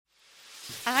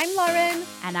I'm Lauren.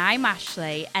 And I'm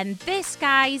Ashley. And this,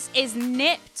 guys, is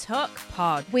Nip Tuck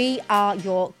Pod. We are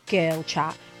your girl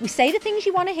chat. We say the things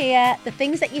you want to hear, the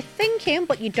things that you're thinking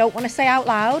but you don't want to say out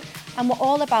loud. And we're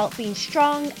all about being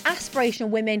strong, aspirational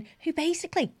women who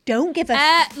basically don't give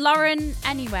a... Lauren,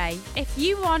 anyway, if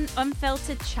you want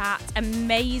unfiltered chat,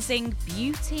 amazing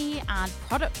beauty and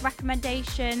product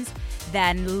recommendations,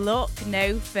 then look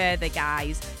no further,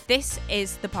 guys. This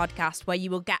is the podcast where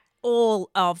you will get all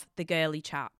of the girly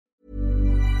chat.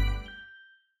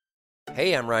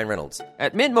 Hey, I'm Ryan Reynolds.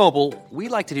 At Mint Mobile, we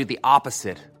like to do the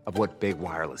opposite of what Big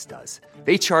Wireless does.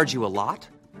 They charge you a lot,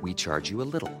 we charge you a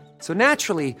little. So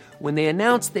naturally, when they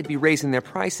announced they'd be raising their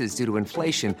prices due to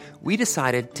inflation, we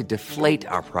decided to deflate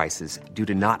our prices due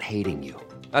to not hating you.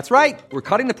 That's right. We're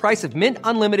cutting the price of Mint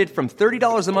Unlimited from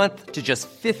 $30 a month to just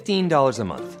 $15 a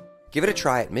month. Give it a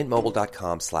try at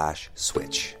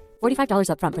mintmobile.com/switch. $45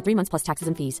 up front for 3 months plus taxes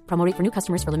and fees. Promo rate for new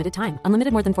customers for limited time.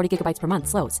 Unlimited more than 40 gigabytes per month.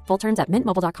 Slows full terms at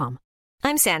mintmobile.com.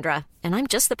 I'm Sandra, and I'm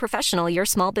just the professional your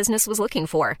small business was looking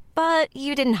for. But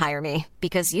you didn't hire me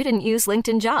because you didn't use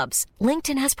LinkedIn Jobs.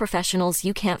 LinkedIn has professionals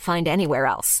you can't find anywhere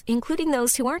else, including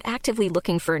those who aren't actively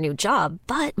looking for a new job,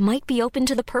 but might be open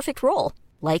to the perfect role,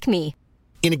 like me.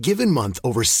 In a given month,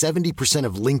 over 70%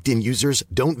 of LinkedIn users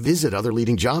don't visit other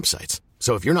leading job sites.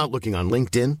 So if you're not looking on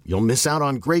LinkedIn, you'll miss out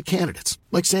on great candidates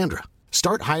like Sandra.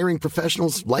 Start hiring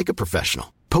professionals like a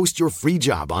professional. Post your free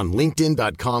job on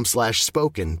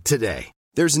linkedin.com/spoken today.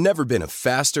 There's never been a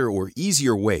faster or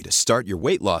easier way to start your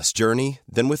weight loss journey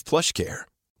than with PlushCare.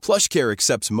 PlushCare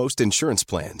accepts most insurance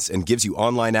plans and gives you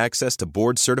online access to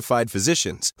board-certified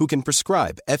physicians who can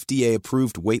prescribe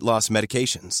FDA-approved weight loss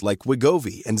medications like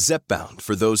Wegovy and Zepbound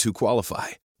for those who qualify.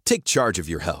 Take charge of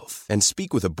your health and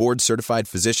speak with a board-certified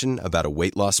physician about a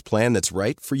weight loss plan that's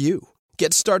right for you.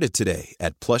 Get started today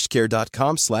at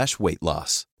plushcare.com/weight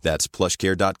loss. That's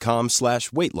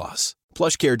plushcare.com/weight loss.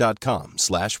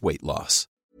 plushcare.com/weight loss.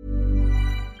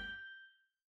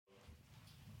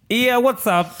 Yeah, what's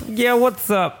up?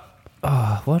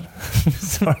 What?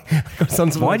 Sorry.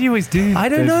 Why do you always do I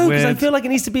don't know, because I weird... feel like it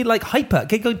needs to be like hyper.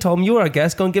 Okay, go, Tom, you're our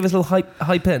guest. Go and give us a little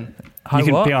hype in. You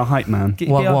can be our hype man.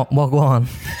 Wagwan.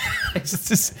 It's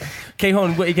just... Okay,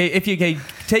 hold on. If you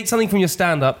take something from your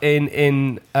stand-up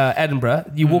in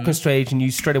Edinburgh, you walk on stage and you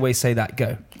straight away say that.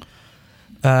 Go.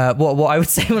 What I would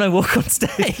say when I walk on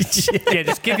stage. Yeah,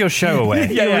 just give your show away.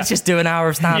 We'll just do an hour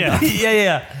of stand-up.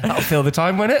 Yeah. That'll fill the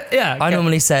time, won't it? Yeah. I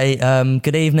normally say,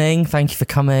 good evening, thank you for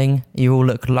coming. You all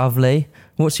look lovely.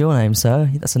 What's your name,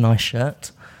 sir? That's a nice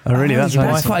shirt. Oh, really? That's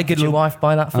nice. Quite a good. Did your wife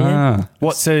buy that for you?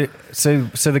 What? So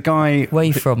the guy... Where are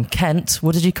you from? Kent?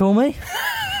 What did you call me?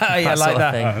 I like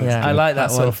that. I like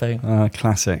that sort of thing.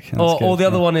 Classic. Or the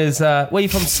other one is, where are you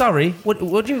from? Surrey?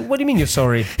 What do you mean you're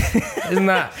sorry? Isn't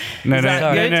that... No.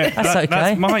 That's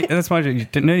okay. That's my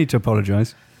joke. No need to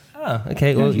apologise. Oh,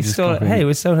 okay. Well, you still... Hey,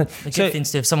 we're still... The good thing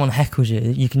to do, if someone heckles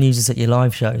you can use this at your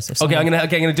live shows. Okay, I'm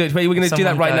gonna do it. Wait, we're going to do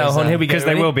that right now. Here we go. Because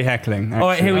they will be heckling. All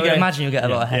right, here we go. I imagine you'll get a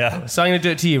lot of heckles. So I'm going to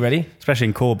do it to you. Ready? Especially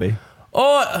in Corby.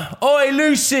 Oi,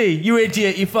 Lucy, you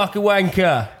idiot, you fucking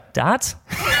wanker. Dad?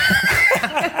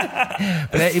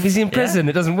 But if he's in prison,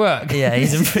 it doesn't work. Yeah,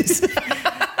 he's in prison.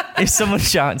 If someone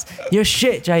shouts, "You're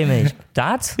shit, Jamie,"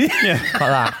 Dad? Yeah. Like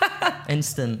that.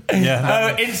 Instant.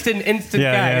 Yeah. Instant gag.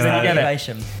 Then you get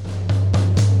it.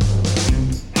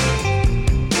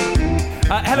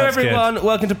 Hello, everyone. Good.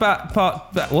 Welcome to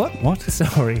What?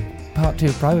 Sorry. Part 2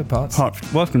 of Private Parts.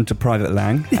 Welcome to Private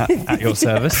Lang at your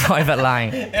service. Private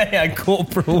Lang. Yeah,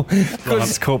 Corporal.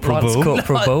 Lance Corporal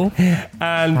Bull.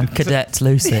 And Cadet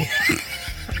Lucy.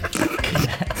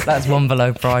 That's one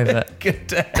below private.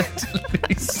 Cadet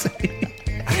Lucy.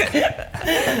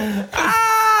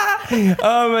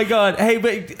 Oh my god. Hey,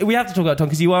 but we have to talk about Tom,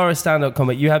 because you are a stand-up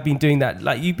comic. You have been doing that,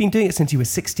 like, you've been doing it since you were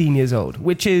 16 years old,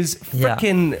 which is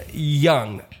freaking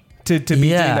young to be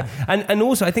doing that. And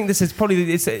also, I think this is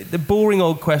probably the boring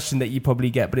old question that you probably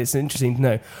get, but it's interesting to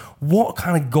know what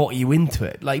kind of got you into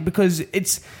it. Like, because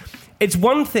it's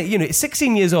one thing, at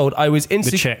 16 years old, I was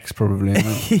the checks probably.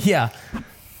 Yeah.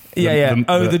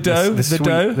 The dough.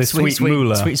 The sweet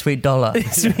moolah. Sweet dollar.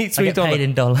 Sweet I get dollar. paid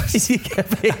in dollars. You get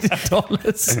paid in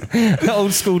dollars.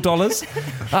 Old school dollars.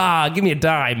 Give me a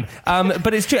dime.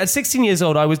 But it's true. At 16 years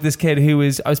old, I was this kid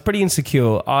I was pretty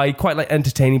insecure. I quite like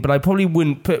entertaining, but I probably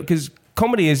wouldn't because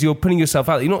comedy is you're putting yourself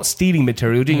out. You're not stealing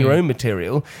material, you're doing your own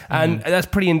material. And that's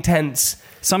pretty intense.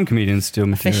 Some comedians steal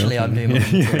material. Officially, I'm doing my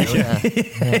material.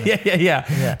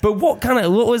 Yeah. But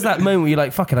what was that moment where you're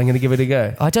like, fuck it, I'm going to give it a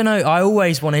go? I don't know. I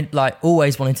always wanted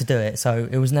to do it. So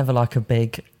it was never like a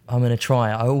big, I'm going to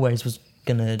try it. I always was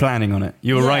gonna planning on it.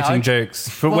 You were writing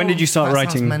jokes. When did you start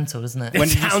writing? Sounds mental, doesn't it? When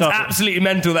did you sounds absolutely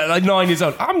mental. That like 9 years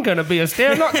old. I'm going to be a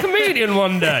stand-up comedian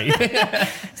one day.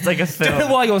 It's like a film. Do you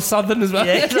know why you're Southern as well?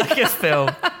 Yeah, it's like a film.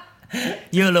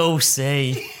 You'll all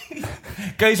see.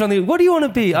 Goes on the. What do you want to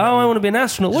be? Oh, I want to be an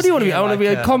astronaut. What do you want to be? I want to be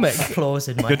a comic. Applause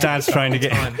in my Your dad's trying to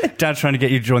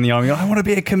get you to join the army. I want to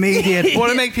be a comedian. I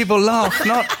want to make people laugh.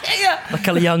 Not like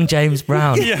a young James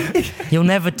Brown. You'll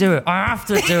never do it. I have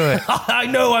to do it. I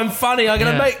know I'm funny. I'm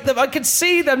gonna make them. I can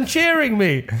see them cheering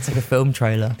me. It's like a film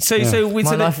trailer.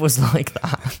 My life was like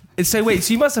that. So wait,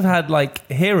 so you must have had like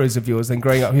heroes of yours then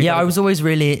growing up. I was always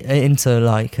really into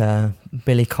like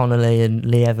Billy Connolly and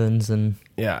Lee Evans and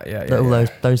all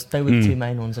those. They were the two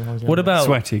main ones. When I was What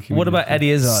about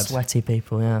Eddie Izzard? Sweaty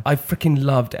people, yeah. I freaking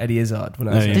loved Eddie Izzard when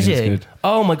I was. Did you? Good.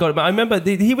 Oh my god! But I remember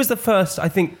he was the first. I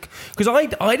think because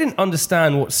I didn't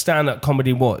understand what stand-up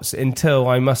comedy was until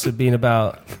I must have been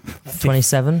about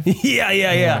 27.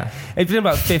 Yeah. It's been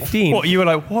about 15. What you were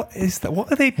like? What is that?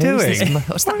 What are they doing?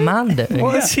 What's that man doing?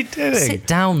 What is he doing? Sit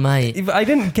down, mate. I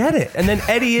didn't get it. And then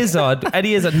Eddie Izzard,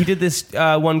 he did this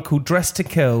one called Dress to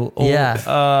Kill,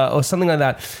 or something like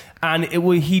that. And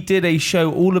he did a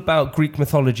show all about Greek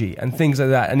mythology and things like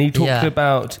that. And he talked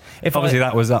about...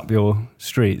 that was up your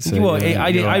street. So I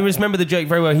remember the joke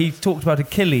very well. He talked about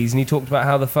Achilles and he talked about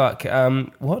how the fuck...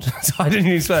 what? So I didn't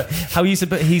even swear. How he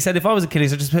said, if I was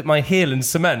Achilles, I'd just put my heel in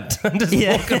cement and just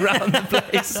walk around the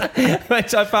place.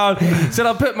 Which I found... He said,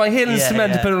 I'll put my heel in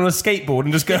cement and put it on a skateboard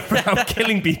and just go around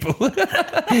killing people.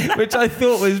 Which I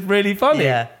thought was really funny.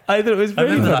 Yeah. I thought it was really I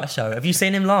remember funny. that show. Have you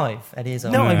seen him live, Eddie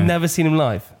Izzard? No, I've never seen him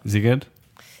live. Is he good?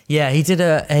 Yeah, he did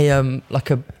a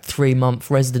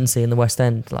 3-month residency in the West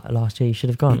End last year. You should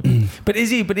have gone. But is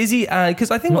he?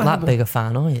 Because I think not that big a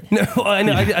fan, are you? No, I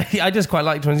know. I just quite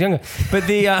liked when I was younger. But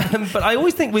but I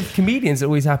always think with comedians, it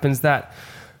always happens that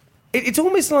it's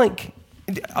almost like.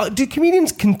 Do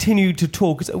comedians continue to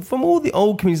talk? Because from all the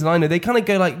old comedians that I know, they kind of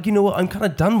go like, you know what, I'm kind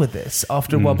of done with this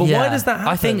after a while. But why does that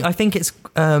happen? I think it's.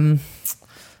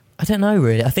 I don't know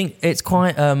really. I think it's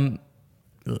quite.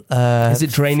 Is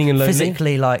it draining and lonely?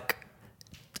 Physically, like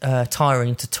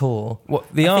tiring to tour.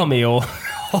 What, the army or?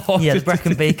 Yeah, the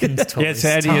Brecon Beacons tour. Yeah, so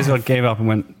Eddie Izzard gave up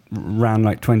and ran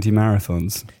like 20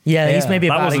 marathons. Yeah, he's maybe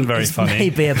that wasn't very funny.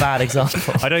 Maybe a bad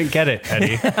example. I don't get it,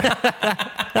 Eddie.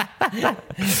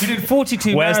 He did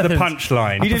 42 Where's marathons. the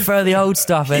punchline? I prefer the old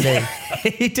stuff, Eddie.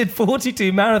 He did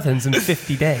 42 marathons in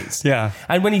 50 days. Yeah.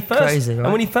 And when he first Crazy, right?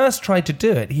 and when he first tried to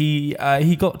do it, he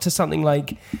got to something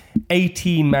like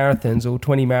 18 marathons or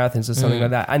 20 marathons or something like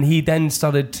that. And he then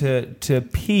started to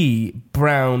pee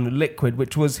brown liquid,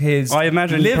 which was his I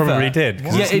imagine liver. he probably did,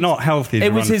 because it's not healthy to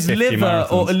It was run his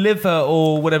 50 liver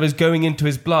or whatever's going into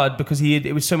his blood because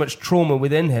it was so much trauma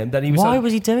within him that he was. Why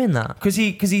was he doing that? Because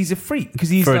he's a freak. Because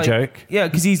he's for like, a joke. Yeah,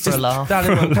 because he's just that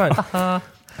in one time.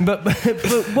 But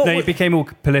what? No, he became all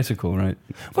political, right?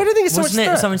 Well, I don't think it's so Wasn't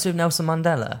much it something to do with Nelson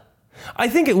Mandela? I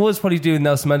think it was probably doing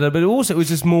Nelson Mandela, but also it was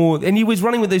just more. And he was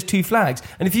running with those two flags.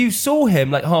 And if you saw him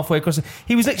like halfway across,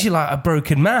 he was actually like a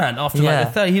broken man after like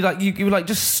the third. He like you were like,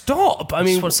 just stop. I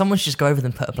mean, someone should just go over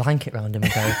and put a blanket around him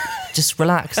and go, just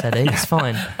relax, Eddie. It's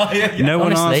fine. No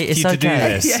one Honestly, asked you to do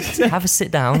this. Yes. Have a sit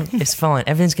down. It's fine.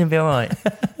 Everything's gonna be all right.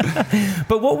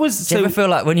 But what was? Do you ever feel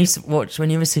like when you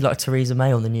ever see like Theresa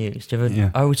May on the news? Do you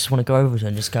ever? I would just want to go over to her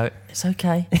and just go, it's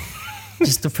okay.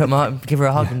 Just to give her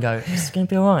a hug and go, it's going to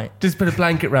be all right. Just put a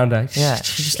blanket round her. Yeah,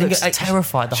 she just looks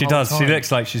terrified the whole time. She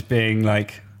looks like she's being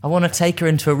like... I want to take her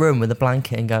into a room with a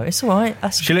blanket and go, it's all right.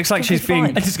 She looks like she's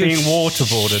being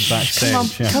waterboarded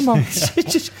backstage. Come on.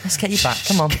 Let's get you back.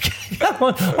 Come on.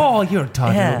 Oh, you're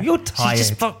tired. Yeah. You're tired. She's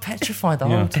just petrified the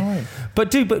whole time. But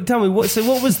tell me, what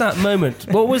was that moment?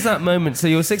 What was that moment? So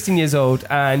you're 16 years old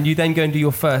and you then go and do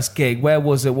your first gig. Where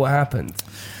was it? What happened?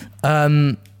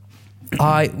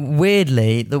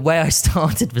 Weirdly, the way I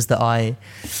started was that I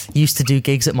used to do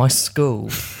gigs at my school.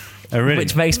 Oh, really?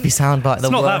 Which makes me sound like the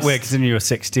worst. It's not that weird because you were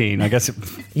 16, I guess.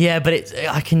 Yeah, but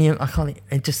I can't.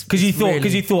 It just because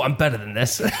you thought I'm better than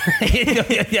this.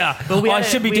 Yeah, well, I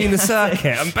should be doing the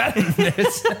circuit. I'm better than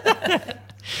this.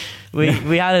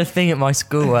 We had a thing at my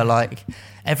school where like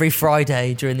every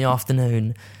Friday during the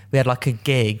afternoon we had like a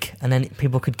gig, and then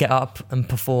people could get up and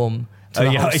perform. Oh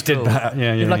yeah, I did that.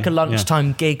 Yeah, it was like a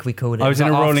lunchtime gig, we called it. I was in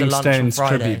a like Rolling Stones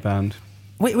tribute band.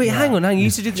 Wait, hang on. You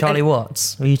used to do Charlie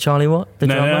Watts. Were you Charlie Watt?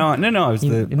 No. I was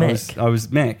Mick. I was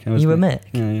Mick. You were Mick.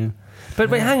 Yeah. But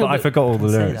wait, hang on. I forgot all the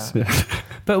lyrics.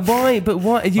 But why?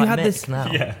 You like had Mick this now.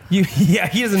 Yeah.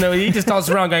 He doesn't know. He just starts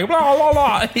around going blah blah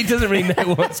blah. He doesn't really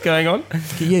know what's going on.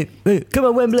 You come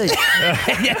on, Wembley.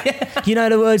 You know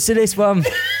the words to this one.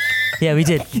 Yeah, we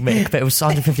did, Mick, but it was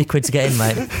 150 quid to get in,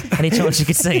 mate. Any chance you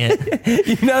could sing it?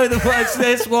 You know the words to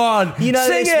this one. You know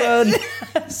Sing this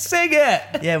it. Sing it.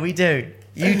 Yeah, we do.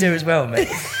 You do as well, mate.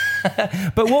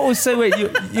 But what was so weird?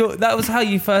 That was how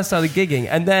you first started gigging,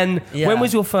 and then when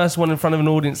was your first one in front of an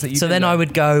audience that you? So then I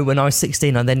would go when I was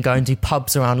 16. I'd then go and do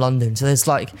pubs around London. So there's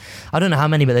like, I don't know how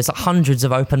many, but there's like hundreds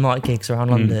of open mic gigs around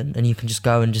London, and you can just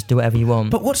go and just do whatever you want.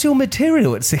 But what's your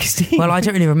material at 16? Well, I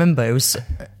don't really remember. It was.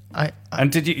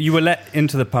 And did you were let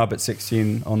into the pub at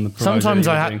 16 on the proviso? Sometimes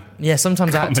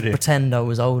I had to pretend I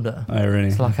was older. Oh, really?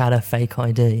 It's like I had a fake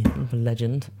ID. A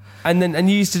legend. And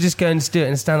you used to just go and just do it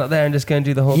and stand up there and just go and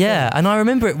do the whole thing? Yeah, and I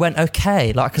remember it went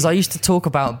okay. Like, because I used to talk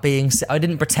about being... I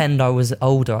didn't pretend I was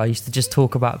older. I used to just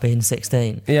talk about being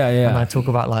 16. Yeah. And I'd talk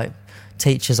about, like,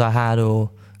 teachers I had or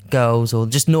girls or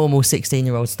just normal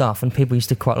 16-year-old stuff. And people used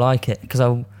to quite like it because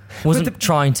I wasn't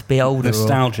trying to be older.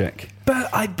 Nostalgic.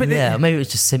 Maybe it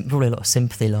was just probably a lot of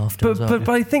sympathy laughter. But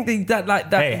I think that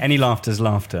Hey, any laughter's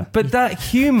laughter. But that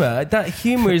humor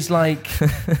is like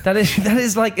that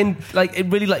is like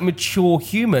really like mature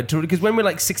humor. Because when we're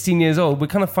like 16 years old, we're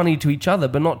kind of funny to each other,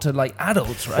 but not to like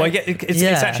adults, right? Well, it's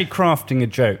actually crafting a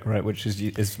joke, right? Which is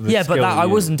the but I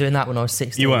wasn't doing that when I was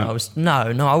 16. You weren't? I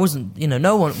wasn't. You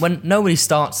know, when nobody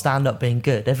starts stand up being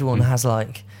good, everyone has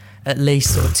like at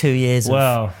least sort of 2 years.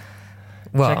 Wow.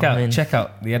 Well, check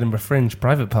out the Edinburgh Fringe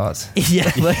private parts. Yeah.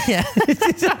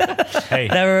 Hey,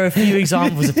 there are a few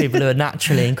examples of people who are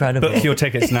naturally incredible. book your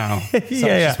tickets now.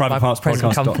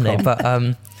 Privatepartspodcast.com. company, but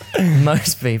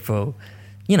most people,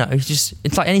 you know,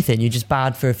 it's like anything. You're just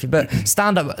bad for a few. But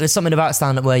stand up, there's something about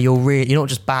stand up where you're not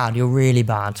just bad, you're really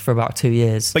bad for about 2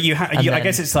 years. But I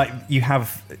guess it's like you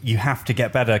have to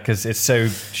get better because it's so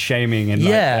shaming and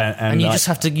and you like, just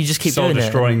have to keep soul doing it.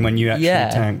 destroying when you actually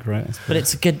tank, right? But I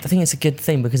think it's a good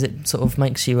thing because it sort of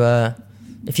makes you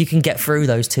if you can get through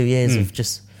those 2 years of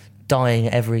just dying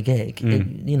at every gig,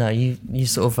 you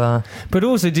sort of. But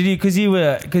also, did you because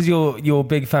your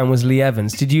big fan was Lee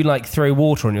Evans? Did you like throw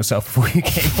water on yourself before you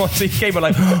came on? So you came on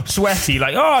like sweaty,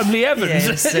 like I'm Lee Evans.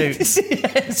 Yeah, in suits.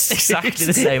 Exactly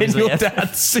the same as your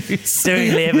dad's suits.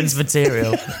 Doing Lee Evans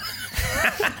material.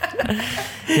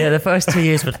 Yeah, the first 2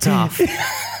 years were tough. Was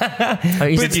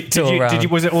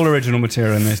it all original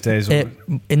material in those days?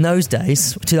 In those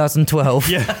days, 2012.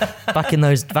 Yeah. Back in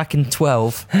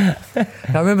 12. I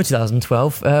remember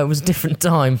 2012. It was a different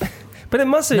time. But it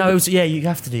must have. No, you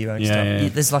have to do your own stuff. Yeah.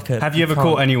 There's like have you ever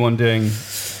caught anyone doing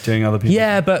other people?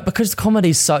 Yeah, but because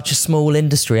comedy's such a small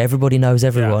industry, everybody knows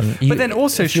everyone. Yeah. But then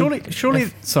also, surely.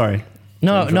 Sorry.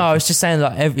 No, I was just saying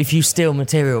that if you steal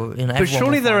material, but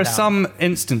surely there are some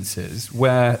instances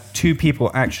where two people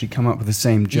actually come up with the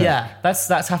same joke. Yeah, that's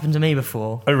happened to me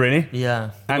before. Oh, really? Yeah.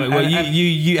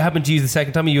 You happened to use the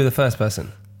second time, or you were the first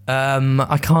person?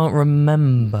 I can't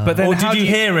remember. But then, or did you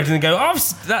hear it and go, "Oh,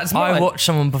 that's mine"? I watched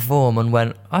someone perform and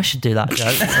went, "I should do that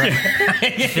joke."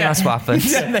 That's what happened.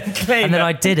 And then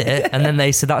I did it, and then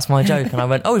they said, "That's my joke," and I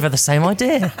went, "Oh, we've had the same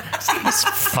idea. It's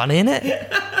funny, isn't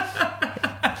it?"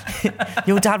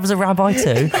 Your dad was a rabbi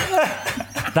too?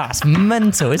 That's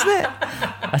mental, isn't it?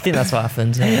 I think that's what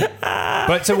happened. Yeah.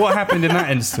 But so what happened in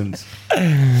that instance?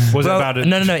 Was it about it?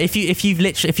 No. If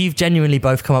you've genuinely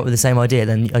both come up with the same idea,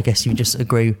 then I guess you just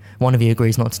agree. One of you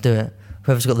agrees not to do it.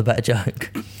 Whoever's got the better joke,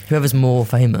 whoever's more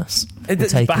famous.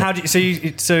 But how do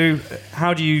you,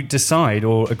 how do you decide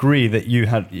or agree that you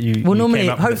normally,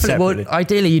 came up with it separately?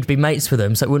 Ideally, you'd be mates with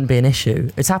them, so it wouldn't be an issue.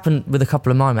 It's happened with a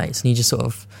couple of my mates, and you just sort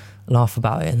of laugh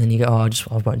about it, and then you go, I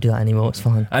won't do that anymore, it's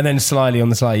fine. And then slyly on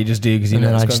the sly you just do because and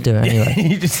then I just do it anyway.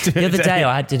 You just do the other day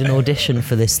I did an audition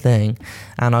for this thing,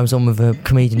 and I was on with a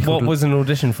comedian called... What was an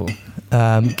audition for?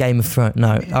 Game of Thrones.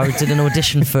 No, I did an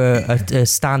audition for a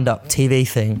stand-up TV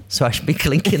thing, so I should be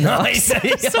clinking that. I know.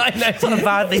 It's not a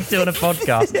bad thing to do on a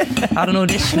podcast. I had an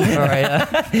audition for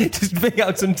it. Just pick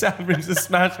out some taverns and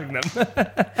smashing them.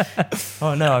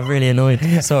 Oh no, I'm really annoyed.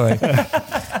 Sorry. Fuck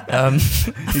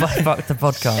the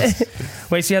podcast.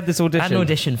 Wait, so you had this audition? I had an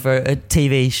audition for a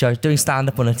TV show, doing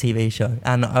stand-up on a TV show,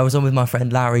 and I was on with my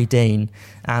friend Larry Dean,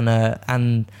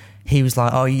 and he was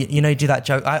like, "Oh, you know, do that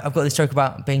joke. I've got this joke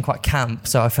about being quite camp,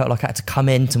 so I felt like I had to come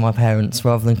in to my parents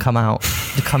rather than come out.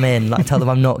 To come in, like tell them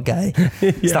I'm not gay.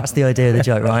 So that's the idea of the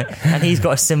joke, right?" And he's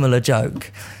got a similar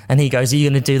joke, and he goes, "Are you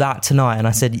going to do that tonight?" And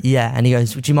I said, "Yeah." And he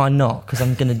goes, "Would you mind not? Because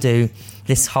I'm going to do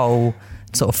this whole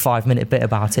sort of 5-minute bit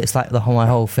about it. It's like my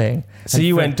whole thing." So and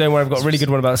you went, "Don't worry, I've got a really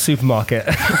good one about a supermarket."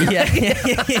 yeah,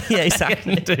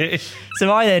 exactly.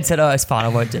 So I then said, "Oh, it's fine, I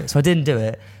won't do it." So I didn't do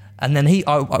it. And then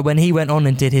when he went on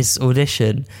and did his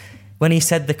audition, when he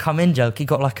said the come in joke, he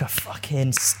got like a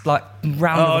fucking like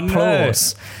round of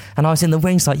applause. No. And I was in the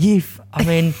wings like, you've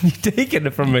taken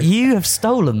it from me. You have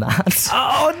stolen that.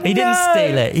 Oh, no. He didn't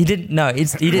steal it. He didn't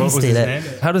steal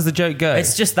it. How does the joke go?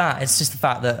 It's just that. It's just the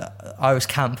fact that I was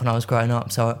camp when I was growing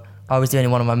up. So I was the only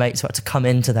one of my mates who had to come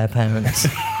into their parents.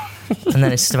 And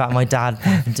then it's just about my dad.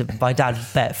 My dad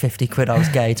bet 50 quid I was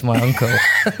gay to my uncle.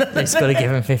 He's got to give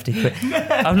him 50 quid.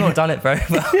 I've not done it very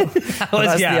well.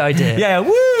 That's the idea. Yeah,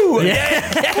 woo!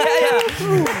 Yeah.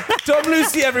 Tom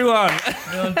Lucy, everyone.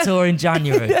 We're on tour in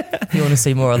January. If you want to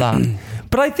see more of that.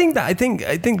 But I think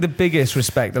the biggest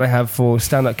respect that I have for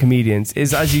stand-up comedians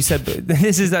is, as you said,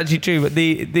 this is actually true, but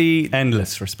the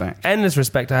endless respect I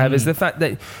have is the fact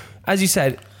that, as you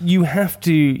said, you have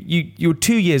to. You're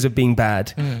 2 years of being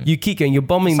bad. You keep going. You're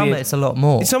bombing. Some of it's a lot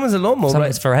more. Some of it's a lot more. Some of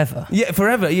it's forever. Yeah,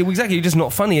 forever. Yeah, exactly. You're just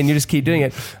not funny, and you just keep doing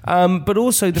it. But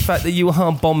also the fact that you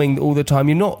are bombing all the time.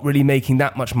 You're not really making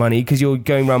that much money because you're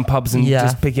going around pubs and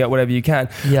just picking up whatever you can.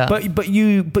 Yeah. But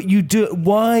you do it.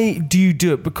 Why do you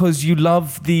do it? Because you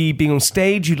love being on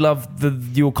stage. You love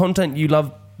your content. You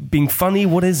love being funny.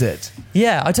 What is it?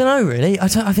 Yeah, I don't know really. I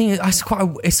think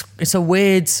it's a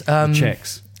weird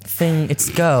chicks thing. It's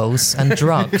girls and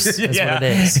drugs is what it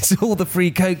is. It's all the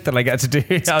free coke that I get to do.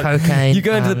 It's cocaine. You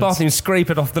go into the bathroom, scrape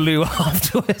it off the loo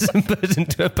afterwards and put it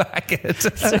into a packet.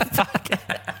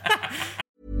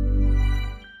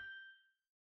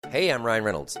 Hey, I'm Ryan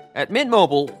Reynolds. At Mint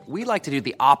Mobile, we like to do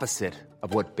the opposite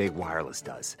of what Big Wireless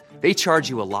does. They charge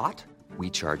you a lot. We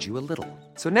charge you a little.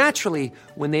 So naturally,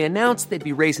 when they announced they'd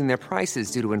be raising their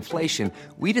prices due to inflation,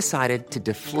 we decided to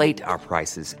deflate our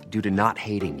prices due to not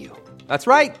hating you. That's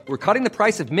right. We're cutting the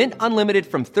price of Mint Unlimited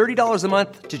from $30 a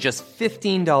month to just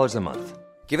 $15 a month.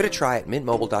 Give it a try at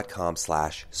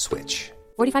mintmobile.com/switch.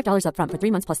 $45 up front for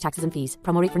 3 months plus taxes and fees.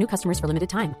 Promo rate for new customers for limited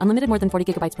time. Unlimited more than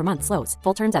 40 gigabytes per month. Slows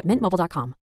full terms at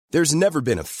mintmobile.com. There's never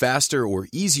been a faster or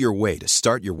easier way to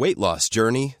start your weight loss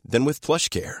journey than with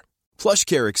PlushCare.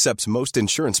 PlushCare accepts most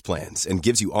insurance plans and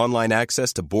gives you online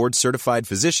access to board-certified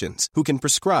physicians who can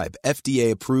prescribe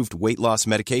FDA-approved weight loss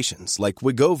medications like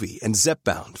Wegovy and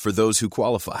Zepbound for those who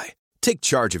qualify. Take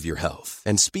charge of your health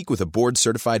and speak with a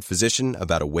board-certified physician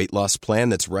about a weight loss plan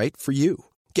that's right for you.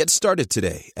 Get started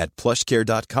today at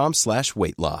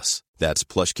plushcare.com/weightloss. That's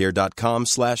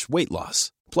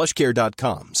plushcare.com/weightloss.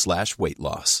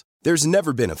 plushcare.com/weightloss. There's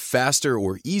never been a faster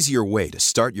or easier way to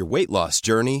start your weight loss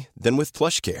journey than with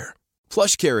PlushCare.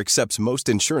 PlushCare accepts most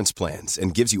insurance plans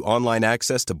and gives you online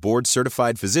access to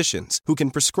board-certified physicians who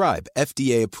can prescribe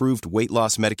FDA-approved weight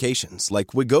loss medications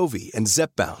like Wegovy and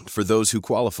Zepbound for those who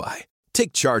qualify.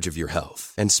 Take charge of your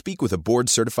health and speak with a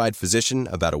board-certified physician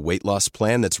about a weight loss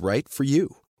plan that's right for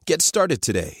you. Get started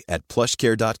today at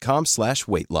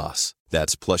plushcare.com/weightloss.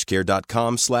 That's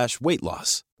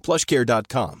plushcare.com/weightloss.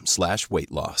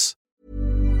 plushcare.com/weightloss.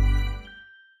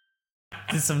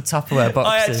 There's some Tupperware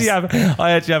boxes.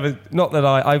 I actually have a, not that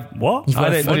I what? You've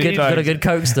got a good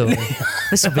Coke story.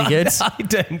 This will be good. I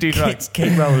don't do drugs.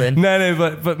 Keep rolling.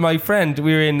 No, but my friend,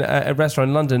 we were in a restaurant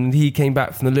in London, and he came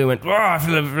back from the loo and went, I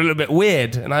feel a little bit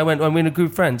weird. And I went, I'm in a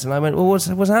group of friends, and I went, well,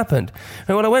 what's happened?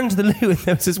 And when I went into the loo, and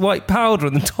there was this white powder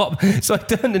on the top, so I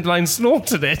turned into and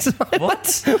snorted it. What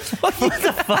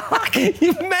the fuck?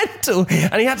 You're mental.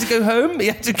 And he had to go home.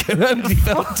 He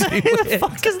felt too weird. Who the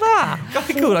fuck is that?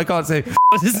 Guy called, I can't say.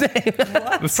 What's his name?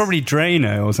 It was probably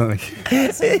Drano or something.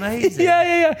 That's amazing.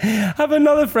 Yeah. Have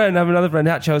another friend.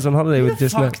 Actually, I was on holiday with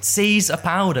just fuck sees a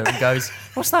powder and goes,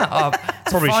 what's that?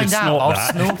 Probably should snort I'll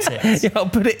that. snort it. Yeah, I'll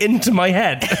put it into my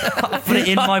head. I'll put it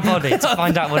in my body to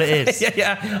find out what it is.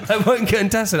 Yeah. I won't go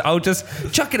and test it. I'll just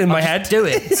chuck it in my head. Do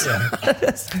it.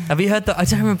 Have you heard that? I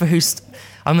don't remember who's.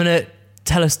 I'm gonna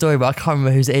tell a story, but I can't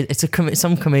remember who's. It's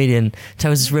some comedian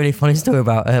tells this really funny story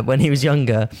about when he was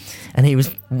younger, and he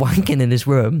was wanking in his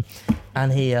room,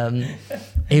 and he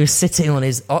was sitting on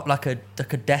his like a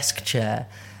desk chair,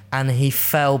 and he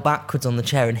fell backwards on the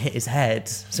chair and hit his head,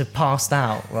 so passed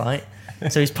out, right?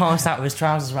 So he's passed out with his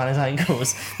trousers around his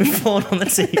ankles, with porn on the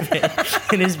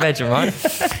TV in his bedroom, right?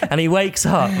 And he wakes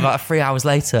up about 3 hours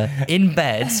later in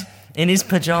bed in his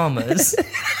pajamas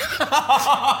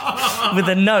with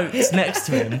a note next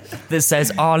to him that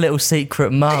says, "Our little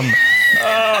secret mum."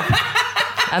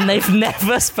 And they've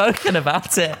never spoken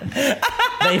about it.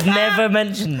 They've never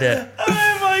mentioned it.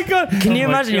 Oh my God. Can you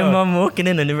imagine your mum walking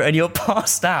in and you're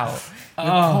passed out with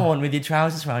porn with your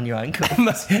trousers around your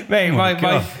ankles? Mate, my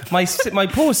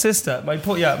poor sister,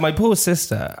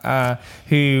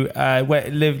 who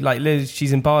lives,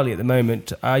 she's in Bali at the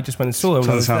moment. I just went and saw her.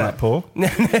 Doesn't sound like poor. No,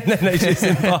 she's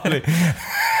in Bali.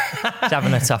 She's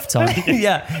having a tough time.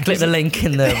 Yeah. Click the link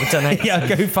in the donate. Yeah,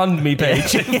 GoFundMe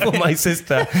page for my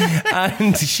sister.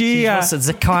 And there's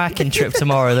a kayaking trip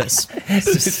tomorrow that's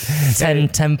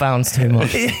 £10 too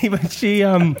much.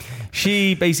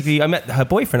 She basically, I met her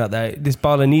boyfriend out there, this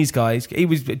Balinese guy. He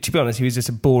was, to be honest, he was just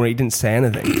a boring. He didn't say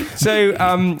anything. So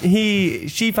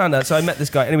she found out. So I met this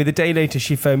guy. Anyway, the day later,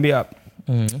 she phoned me up.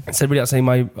 And said, really,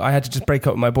 I had to just break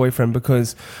up with my boyfriend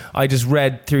because I just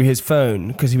read through his phone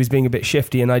because he was being a bit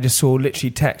shifty, and I just saw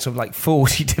literally texts of like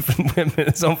 40 different women.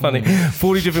 It's not funny.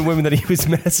 40 different women that he was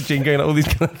messaging, going like all these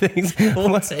kind of things.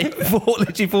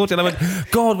 40. And I went,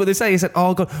 God, what they say? He said,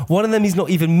 oh God, one of them he's not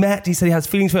even met. He said he has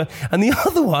feelings for her. And the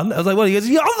other one, I was like, what? He goes,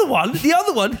 the other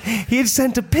one, he had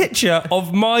sent a picture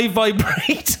of my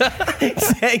vibrator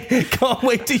saying, can't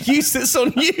wait to use this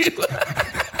on you.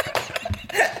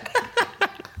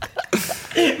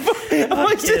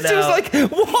 My sister was like,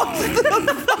 what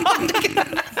the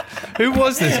fuck? Who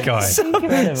was this guy? Some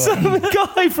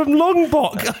guy from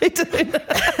Longbok. I don't know.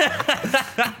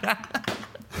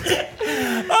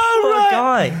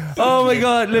 Guy. Oh my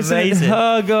God, listen. Amazing.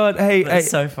 Oh God. Hey,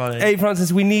 so funny. Hey,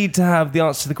 Francis, we need to have the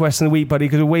answer to the question of the week, buddy,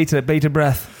 because we're waiting at bated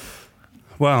breath.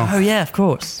 Wow. Oh yeah, of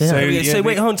course. Yeah. So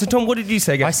wait, hold on. So Tom, what did you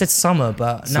say again? I said summer,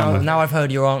 but now I've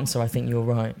heard your answer. I think you're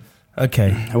right.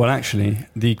 Okay. Well, actually,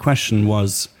 the question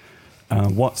was,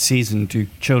 what season do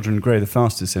children grow the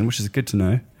fastest in? Which is good to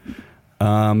know.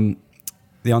 The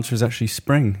answer is actually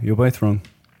spring. You're both wrong.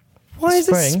 Why is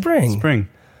it spring? Spring.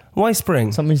 Why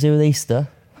spring? Something to do with Easter,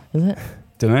 is it?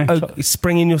 Don't know. Oh,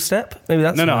 spring in your step? Maybe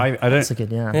that's No, I don't. That's a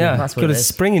good, yeah. Yeah, That's what got it a is.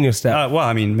 spring in your step. Well,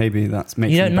 I mean, maybe that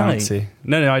makes You them don't know? bouncy.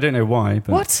 No, I don't know why.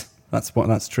 But What?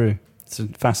 That's true. It's a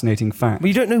fascinating fact. But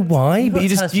you don't know why, but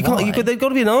tell us you can't. why. There's got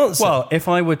to be an answer. Well, if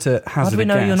I were to hazard do we a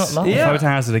know guess, you're not lying? if Yeah. I were to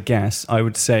hazard a guess, I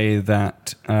would say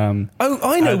that. I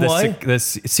know why. The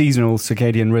seasonal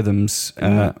circadian rhythms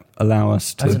allow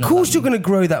us to. Of course, you're going to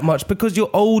grow that much because you're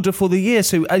older for the year.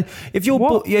 So if you're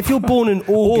born in August,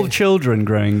 all children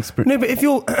growing. No, but if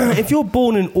you're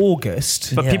born in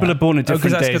August, But people are born at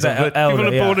different days. they're People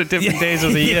are born at different days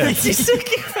of the year.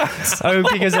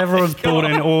 Because everyone's born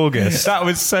in August. That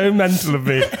was so mental of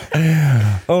me.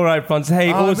 All right, Franz.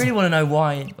 Hey, I really want to know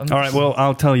why. All right, well,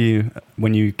 I'll tell you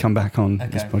when you come back on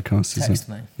this podcast. Text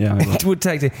me. Yeah, I will. We'll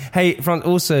text it. Hey, Franz.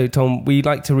 Also, Tom, we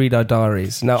like to read our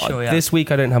diaries. Now, Sure, yeah. this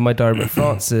week I don't have my diary, but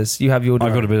Francis, you have your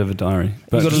diary. I've got a bit of a diary. You've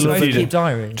got a just little You keep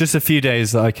diary. Just a few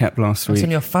days that I kept last It's week.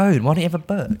 on your phone. Why don't you have a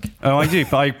book? Oh, I do,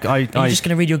 but Are you just going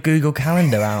to read your Google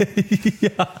Calendar out?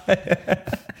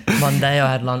 Monday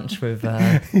I had lunch with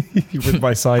with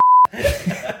my side.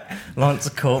 Lance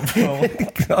Corporal.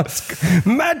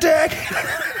 Medic.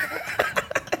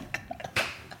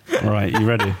 All right, you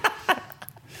ready?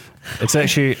 It's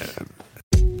actually.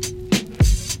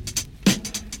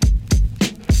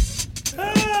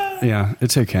 Yeah,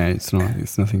 it's okay. It's not.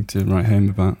 It's nothing to write home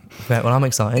about. Right, well, I'm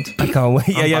excited. I can't wait.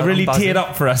 Yeah, I'm really buzzing. teared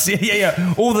up for us.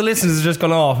 Yeah. All the listeners have just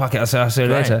gone, oh, fuck it, I'll see you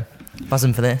Great. later.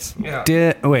 Buzzing for this.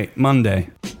 Monday.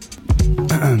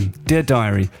 Dear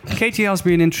Diary, Katie asked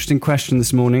me an interesting question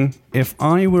this morning. If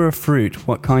I were a fruit,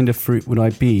 what kind of fruit would I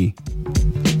be?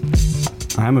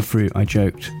 I am a fruit, I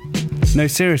joked. No,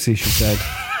 seriously, she said.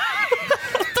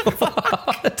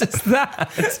 What is that?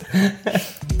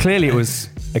 Clearly it was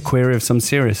a query of some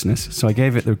seriousness, so I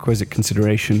gave it the requisite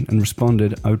consideration and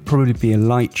responded I would probably be a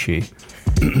lychee.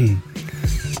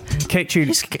 Katie,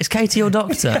 Is Katie your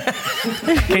doctor?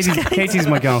 Katie's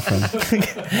my girlfriend.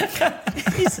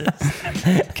 Jesus.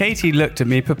 Katie looked at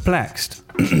me perplexed.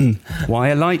 Why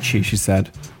a lychee, she said.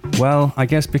 Well, I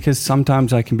guess because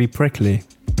sometimes I can be prickly.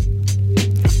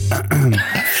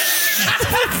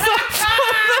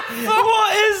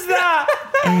 What is that?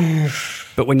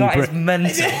 But when That you is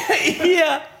mental.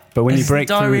 Yeah. but when This you is the break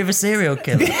diary through of a serial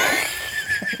killer.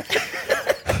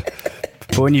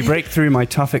 but when you break through my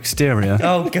tough exterior,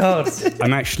 Oh, God.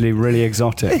 I'm actually really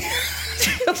exotic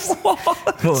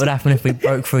What would happen if we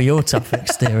broke through your tough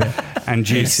exterior? and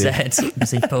He juicy. said,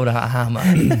 as he pulled out a hammer.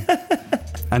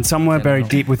 And somewhere buried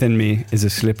deep within me is a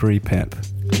slippery pip.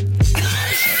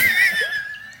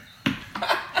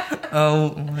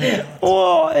 Oh, my God.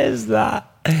 What is that?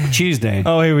 Tuesday.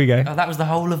 Oh, here we go. Oh, that was the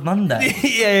whole of Monday.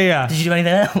 Yeah. Did you do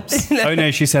anything else? Oh no,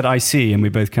 she said I see, and we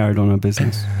both carried on our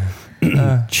business.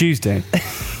 Tuesday.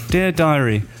 Dear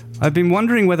Diary, I've been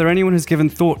wondering whether anyone has given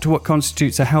thought to what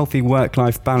constitutes a healthy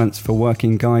work-life balance for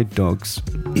working guide dogs.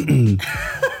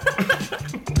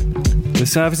 The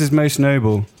service is most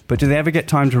noble, but do they ever get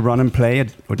time to run and play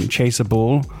or chase a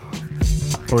ball?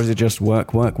 Or is it just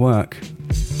work, work, work?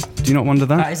 Do you not wonder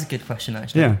that? That is a good question,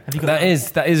 actually. Yeah. Have you got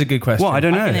That is a good question. Well, I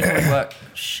don't know. I think they probably work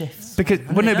shifts. Because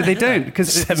but they don't. Because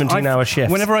 17-hour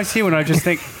shifts. Whenever I see one, I just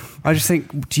think,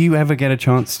 do you ever get a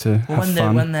chance to have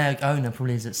fun? When their owner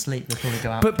probably is asleep, they probably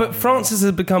go out. But Francis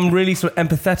has become really sort of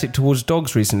empathetic towards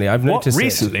dogs recently. I've noticed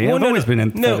recently? Well, I've always been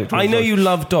empathetic No, towards I know dogs. you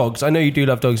love dogs. I know you do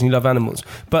love dogs and you love animals.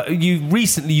 But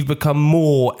you've become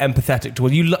more empathetic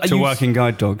towards working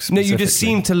guide dogs. No, you just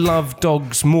seem to love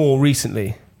dogs more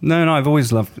recently. No, I've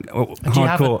always loved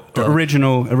hardcore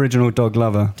original dog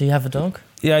lover. Do you have a dog?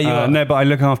 Yeah, you are. No, but I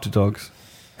look after dogs.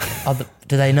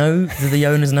 Do they know? Do the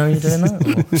owners know you're doing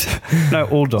that? No,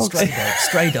 all dogs.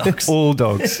 Stray dogs. All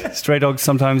dogs. Stray dogs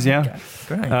sometimes, yeah. Okay,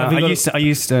 great. I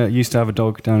used to have a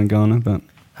dog down in Ghana, but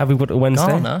have we got a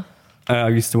Wednesday? Ghana? I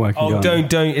used to work in Ghana.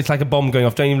 Don't! It's like a bomb going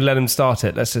off. Don't even let him start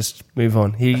it. Let's just move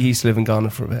on. He used to live in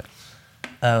Ghana for a bit.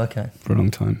 Oh, okay. For a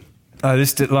long time.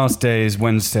 This last day is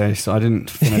Wednesday, so I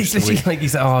didn't finish the week. He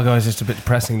said, "Oh, guys, it's just a bit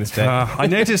depressing this day." I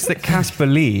noticed that Casper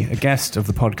Lee, a guest of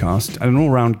the podcast, and an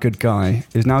all-round good guy,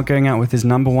 is now going out with his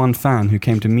number one fan who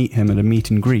came to meet him at a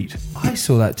meet and greet. I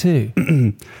saw that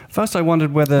too. First, I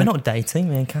wondered whether we're not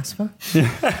dating, me and Casper.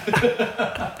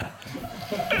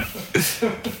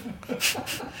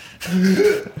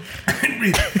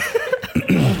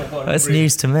 That's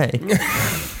news to me.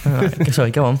 Right,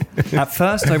 sorry, go on. At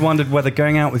first, I wondered whether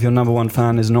going out with your number one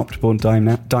fan is an optimal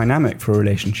dynamic for a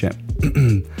relationship.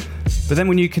 But then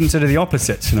when you consider the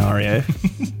opposite scenario,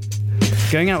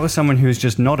 going out with someone who is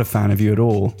just not a fan of you at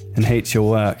all and hates your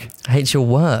work. Hates your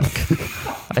work?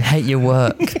 I hate your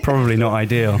work. Probably not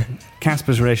ideal.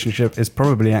 Casper's relationship is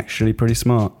probably actually pretty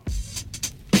smart.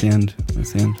 The end.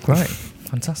 That's the end. Great.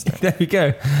 Fantastic. There we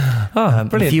go. Oh,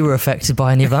 brilliant. If you were affected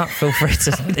by any of that, feel free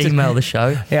to email the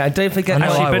show. Yeah, don't forget.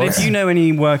 If you know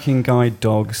any working guide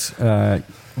dogs,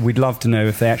 we'd love to know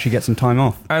if they actually get some time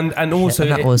off. And also,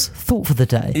 that was thought for the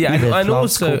day. Yeah, and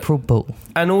also,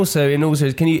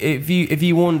 can you if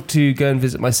you want to go and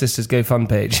visit my sister's GoFund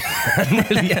page and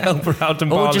really help her out in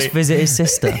Bali, or just visit his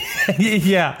sister.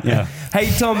 yeah.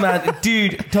 Hey Tom, man,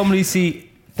 dude, Tom Lucy.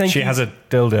 She has a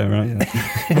dildo, right?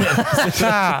 It's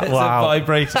a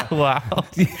vibrator. Wow.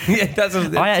 Yeah,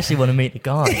 I actually want to meet the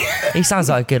guy. He sounds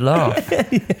like a good laugh.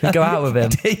 We go out with him.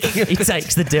 He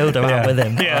takes the dildo out with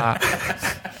him. Yeah.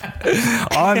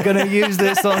 I'm going to use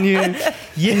this on you.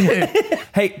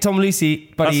 Hey, Tom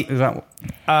Lucy, buddy. Is that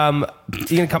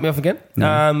you're going to cut me off again?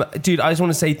 No. Dude, I just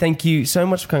want to say thank you so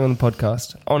much for coming on the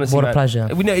podcast. Honestly, what a pleasure.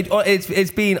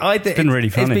 It's been really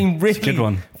funny. It's been really it's a good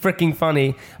one. Freaking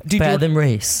funny. Dude, better than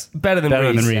Reese. Better than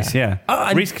Reese, yeah.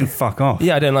 Reese can fuck off.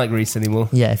 Yeah, I don't like Reese anymore.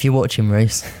 Yeah, if you're watching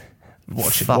Reese.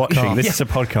 Watching. This is a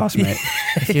podcast, mate.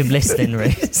 If you're listening,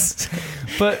 Reese.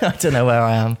 But I don't know where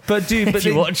I am. But dude, if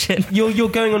you're watching. You're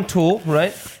going on tour,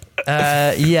 right?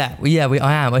 I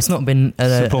am. It's not been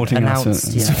supporting announced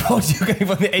us. yet. You're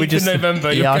going on the 8th of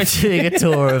November. Yeah, I'm doing a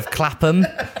tour of Clapham,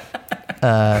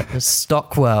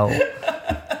 Stockwell,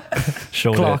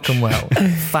 Clerkenwell,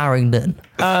 Farringdon.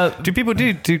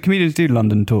 Do comedians do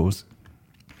London tours?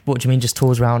 What do you mean, just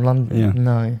tours around London? Yeah.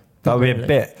 No. That would be a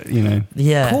bit,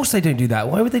 Yeah. Of course they don't do that.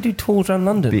 Why would they do tours around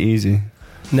London? Be easy.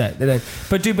 No, they don't.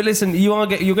 But listen, you're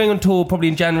going on tour probably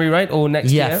in January, right? Or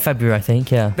next year? Yeah, February, I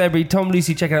think, yeah. There be Tom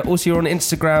Lucy, check it out. Also, you're on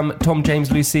Instagram, Tom James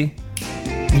Lucy.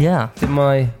 Yeah. Give him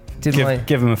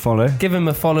a follow. Give him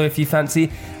a follow if you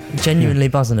fancy. Genuinely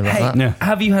buzzing about that. Yeah.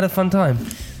 Have you had a fun time?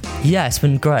 Yeah, it's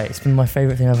been great. It's been my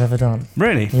favourite thing I've ever done.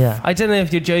 Really? Yeah. I don't know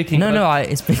if you're joking.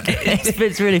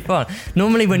 It's really fun.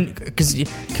 Normally because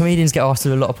comedians get asked to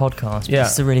do a lot of podcasts, but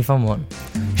it's a really fun one.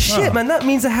 Shit, man, that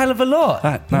means a hell of a lot.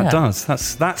 That does.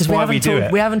 That's why we do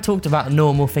it. We haven't talked about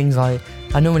normal things. I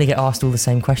normally get asked all the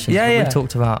same questions. Yeah. We've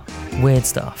talked about weird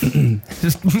stuff.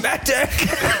 Just magic.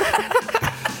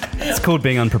 It's called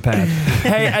being unprepared.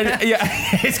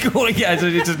 It's called,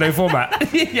 it's just no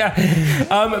format. Yeah.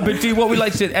 But what we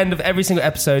like to do at the end of every single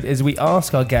episode is we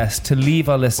ask our guests to leave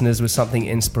our listeners with something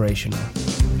inspirational.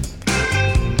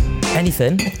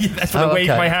 Anything? That's when I wave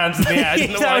my hands in the air. I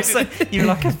don't know why. You're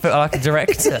like a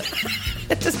director.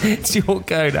 It's your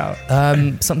go now.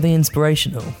 Something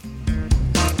inspirational.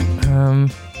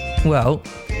 Well,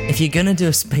 if you're going to do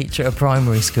a speech at a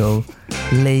primary school,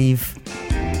 leave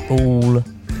all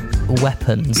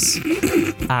weapons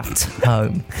at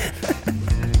home,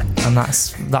 and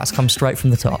that's come straight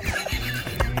from the top.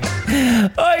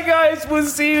 Alright guys, we'll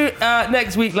see you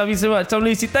next week. Love you so much. Tom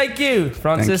Lucy, thank you.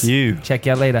 Francis, thank you. Check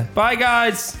you out later. Bye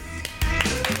guys.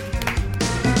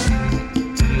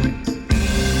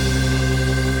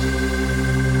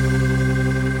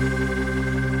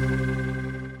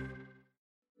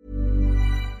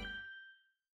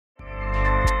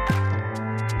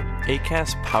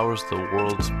 Acast powers the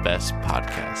world's best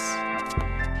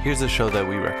podcasts. Here's a show that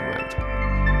we recommend.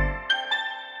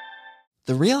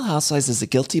 The Real Housewives is a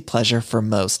guilty pleasure for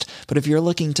most, but if you're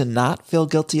looking to not feel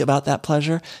guilty about that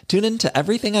pleasure, tune in to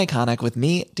Everything Iconic with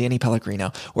me, Danny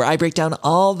Pellegrino, where I break down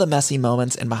all the messy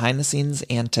moments and behind-the-scenes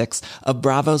antics of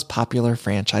Bravo's popular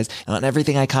franchise. And on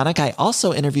Everything Iconic, I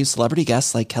also interview celebrity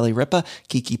guests like Kelly Ripa,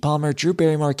 Keke Palmer, Drew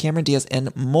Barrymore, Cameron Diaz,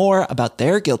 and more about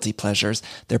their guilty pleasures,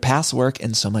 their past work,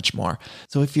 and so much more.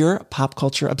 So if you're pop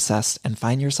culture obsessed and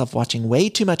find yourself watching way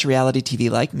too much reality TV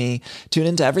like me, tune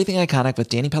into Everything Iconic with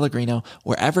Danny Pellegrino,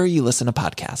 wherever you listen to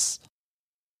podcasts.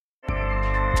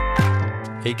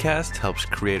 Acast helps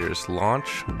creators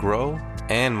launch, grow,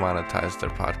 and monetize their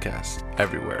podcasts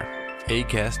everywhere.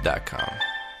 Acast.com.